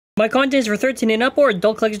My content is for 13 and up or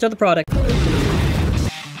adult collectors of the product.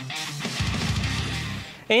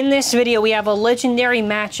 In this video, we have a legendary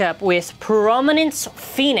matchup with Prominence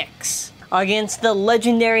Phoenix against the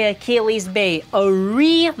legendary Achilles Bay, a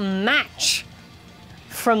rematch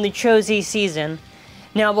from the Chozy season.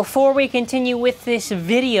 Now, before we continue with this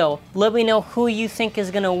video, let me know who you think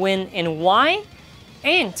is going to win and why,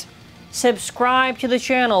 and subscribe to the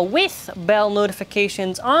channel with bell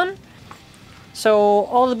notifications on. So,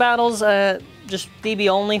 all the battles, just DB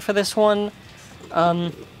only for this one.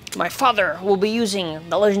 My father will be using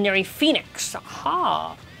the legendary Phoenix.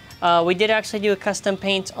 Aha! We did actually do a custom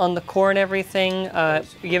paint on the core and everything,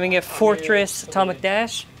 giving it Fortress Atomic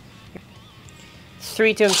Dash.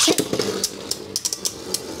 3, 2, and 2.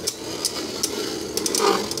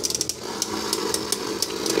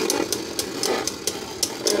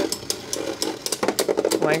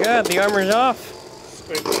 Oh my god, the armor's off.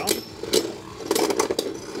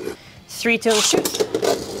 3, 2, and 2.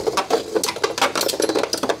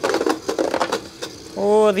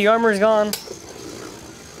 Oh, the armor's gone.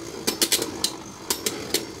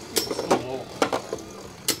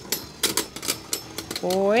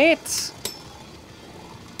 Wait.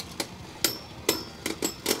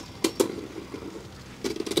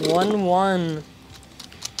 One.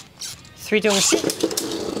 3, 2, and 6.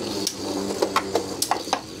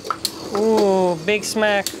 Ooh, big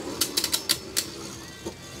smack.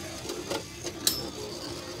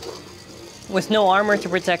 With no armor to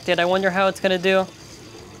protect it, I wonder how it's gonna do.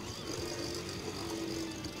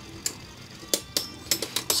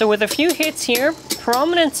 So with a few hits here,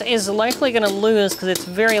 Prominence is likely going to lose because it's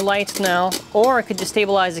very light now, or it could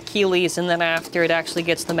destabilize Achilles and then after it actually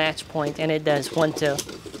gets the match point, and it does. 1, 2.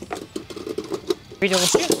 3, 2, 1,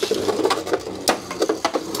 shoot.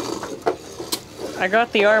 I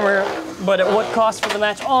got the armor, but at what cost for the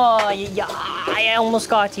match? Oh, yeah, I almost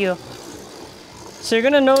got you. So you're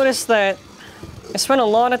going to notice that I spent a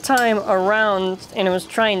lot of time around and I was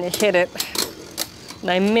trying to hit it,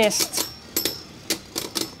 and I missed.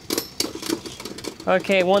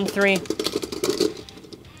 Okay, 1, 3.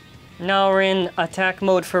 Now we're in attack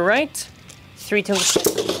mode for right. 3, 2, 1.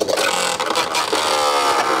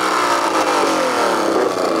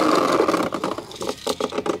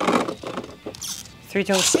 3,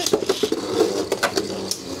 2, 1.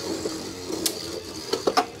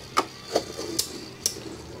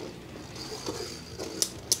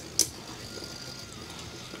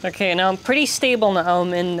 Okay, now I'm pretty stable now.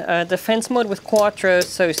 I'm in defense mode with Quattro,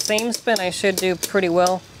 so same spin I should do pretty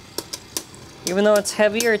well. Even though it's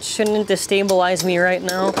heavier, it shouldn't destabilize me right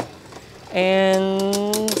now. And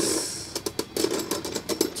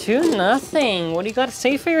 2-0. What do you got to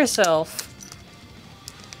say for yourself?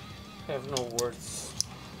 I have no words.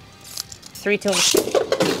 3, 2, 1.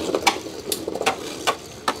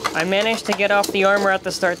 I managed to get off the armor at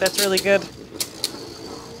the start. That's really good.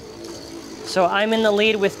 So I'm in the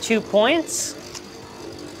lead with 2 points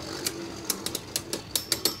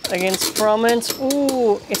against Prominence.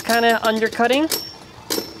 Ooh, it's kind of undercutting.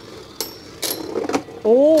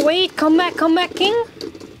 Oh, wait, come back, King.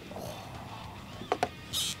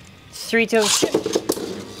 3, 2,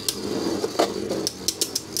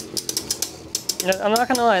 1. I'm not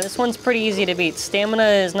gonna lie, this one's pretty easy to beat. Stamina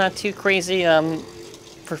is not too crazy,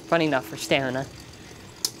 funny enough for stamina.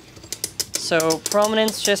 So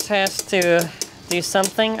Prominence just has to do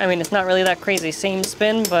something. I mean, it's not really that crazy. Same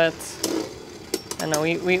spin, but I don't know,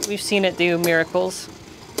 we've seen it do miracles.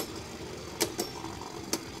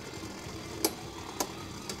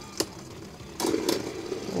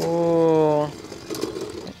 Ooh.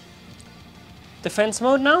 Defense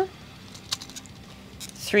mode now?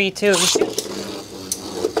 3, 2.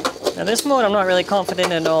 Now this mode I'm not really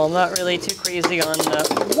confident at all. I'm not really too crazy on...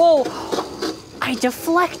 Whoa! I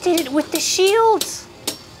deflected it with the shields!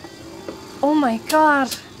 Oh my god!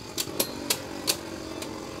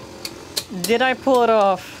 Did I pull it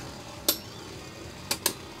off?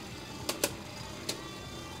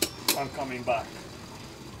 I'm coming back.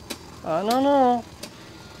 Oh, no.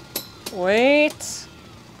 Wait.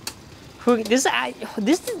 This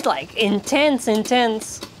is like intense.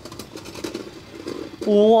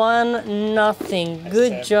 1-0.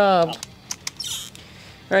 Good job.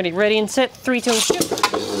 Ready and set. 3, 2, 1, shoot.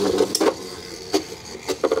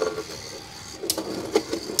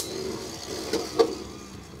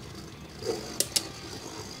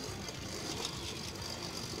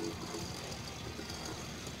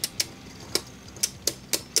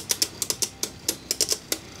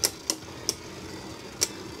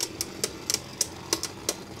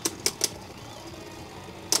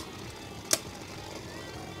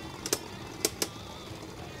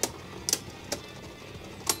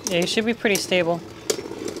 Yeah, you should be pretty stable.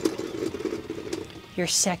 Your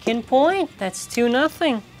second point? That's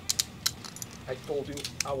 2-0. I told you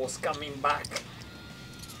I was coming back.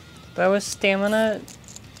 That was stamina,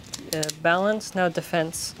 balance, now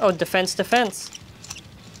defense. Oh, defense, defense.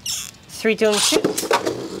 3, 2, and shoot.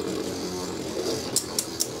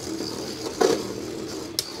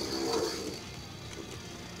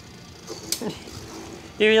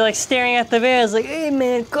 You're like staring at the bears like, hey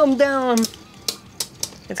man, come down.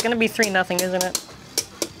 It's gonna be 3-0, isn't it?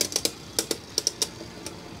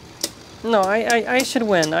 No, I should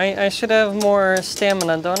win. I should have more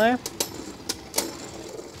stamina, don't I?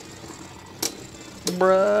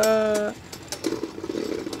 Bruh.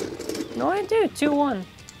 No, I do. 2-1.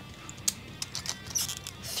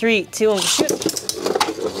 3, 2, and shoot.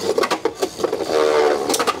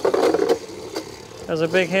 That was a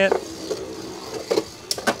big hit.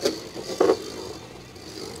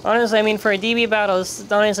 Honestly, I mean, for a DB battle,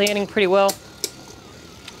 it's honestly hitting pretty well.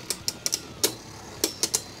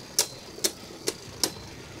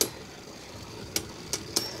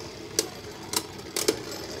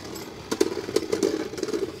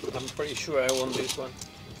 I'm pretty sure I won this one.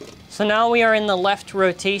 So now we are in the left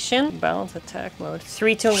rotation. Balance attack mode.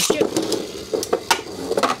 3, 2, and shoot.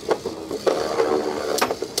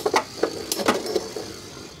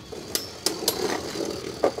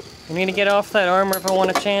 I need to get off that armor if I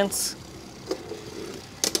want a chance.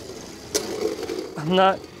 I'm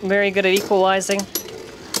not very good at equalizing.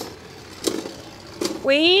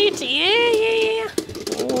 Wait, yeah.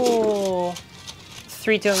 Oh.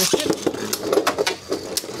 3, 2, and shoot.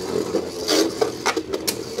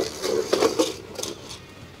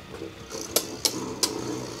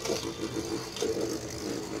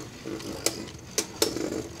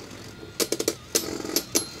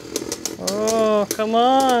 Oh, come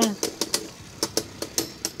on.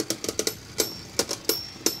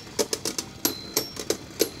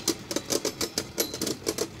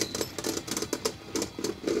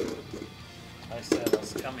 I said I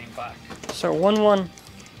was coming back. So 1-1.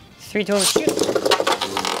 3, 2, and shoot.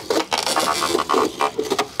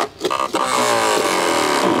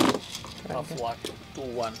 Tough luck.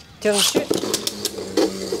 2-1. 2 and shoot.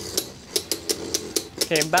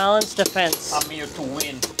 Okay, balance defense. I'm here to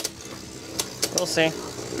win. We'll see.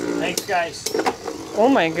 Thanks, guys. Oh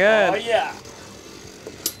my god. Oh yeah.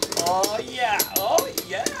 Oh yeah. Oh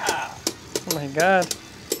yeah. Oh my god.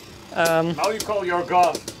 How you call your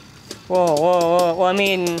god? Whoa. Well, I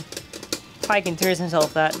mean, Pike considers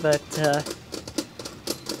himself that, but,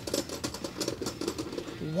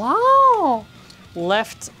 wow!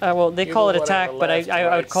 Left, well, they call it attack, but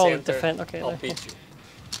I would call it defense. Okay, I'll beat you.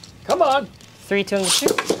 Come on. 3, 2, and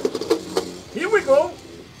shoot. Here we go.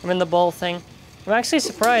 I'm in the ball thing. I'm actually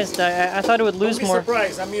surprised. I thought it would lose Don't be more.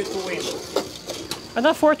 surprised. I'm here to win. I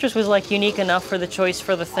thought Fortress was like unique enough for the choice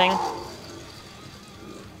for the thing.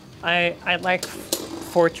 I like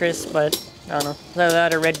Fortress, but I don't know. Either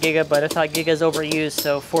that or Red Giga, but I thought Giga's overused,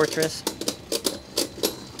 so Fortress.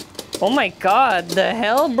 Oh my god, the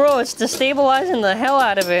hell, bro? It's destabilizing the hell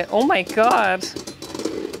out of it. Oh my god.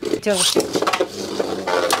 3, 2, and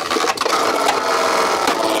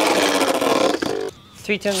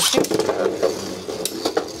shoot.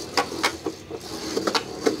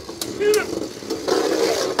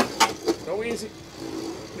 Go easy.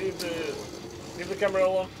 Leave the camera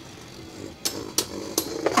alone.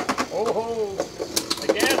 Oh,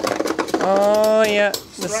 again. Oh yeah,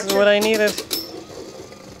 this is what I needed.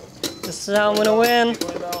 This is how I'm gonna win.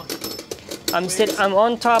 I'm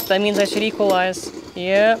on top. That means I should equalize.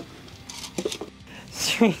 Yep.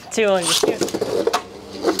 3, 2, and shoot.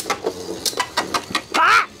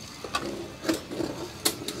 Ah!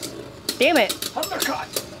 Damn it! Undercut.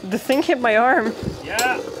 The thing hit my arm.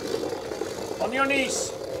 Yeah. On your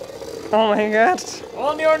knees. Oh my god.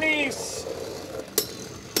 On your knees.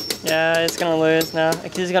 Yeah, it's gonna lose now.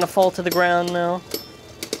 He's gonna fall to the ground now.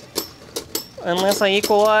 Unless I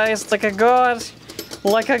equalize like a god.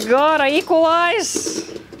 Like a god, I equalize!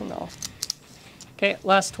 No. Okay,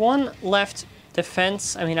 last one. Left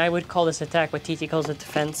defense. I mean, I would call this attack, but TT calls it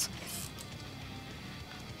defense.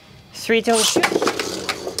 3, 2, and shoot.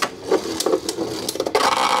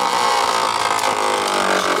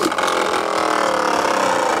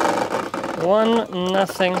 One,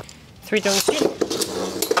 nothing. 3, 2, and shoot.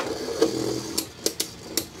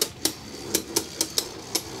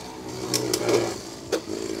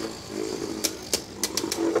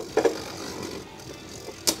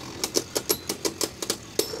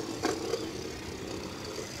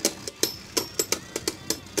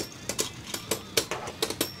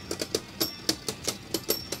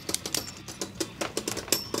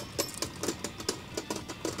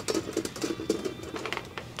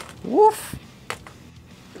 Woof.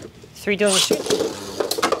 3, 2, 1, shoot.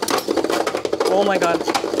 Oh my god.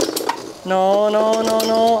 No, no, no,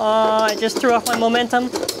 no. I just threw off my momentum.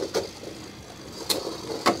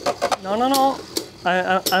 No, no, no.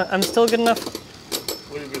 I'm still good enough.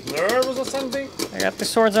 A little bit nervous or something? I got the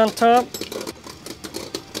swords on top.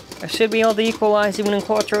 I should be able to equalize even in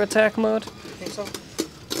quattro attack mode. I think so.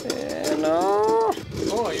 No.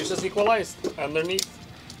 Oh, you just equalized underneath.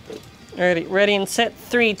 Ready and set.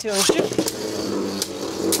 3, 2, and shoot.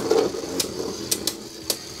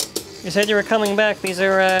 You said you were coming back. These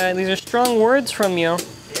are strong words from you.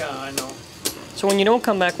 Yeah, I know. So when you don't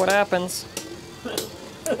come back, what happens?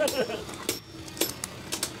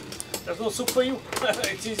 There's no soup for you.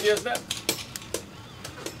 It's easy as that.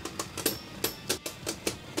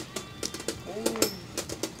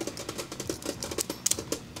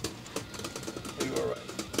 You were right.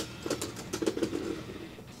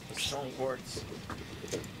 Strong words.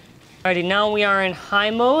 Alrighty, now we are in high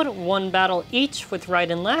mode. 1 battle each with right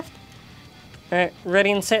and left. Alright,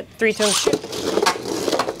 ready and set. 3, 2, and shoot.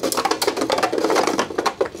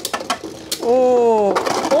 Oh!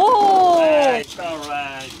 Oh! Alright,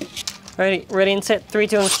 alright. Ready and set. 3,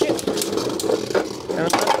 2, and shoot.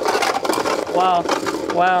 Wow.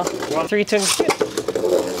 Wow. 3, 2, and shoot.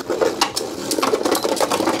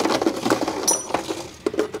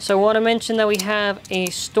 So I want to mention that we have a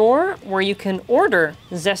store where you can order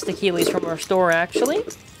Zest Achilles from our store, actually.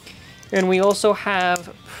 And we also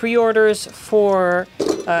have pre-orders for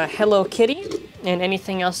Hello Kitty and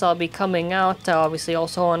anything else that'll be coming out, obviously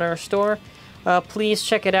also on our store. Please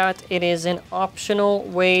check it out. It is an optional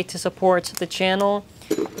way to support the channel.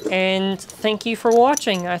 And thank you for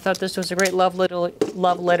watching. I thought this was a great love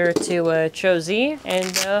letter to Cho Z,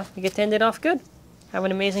 and we get to end it off good. Have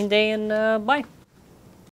an amazing day, and bye.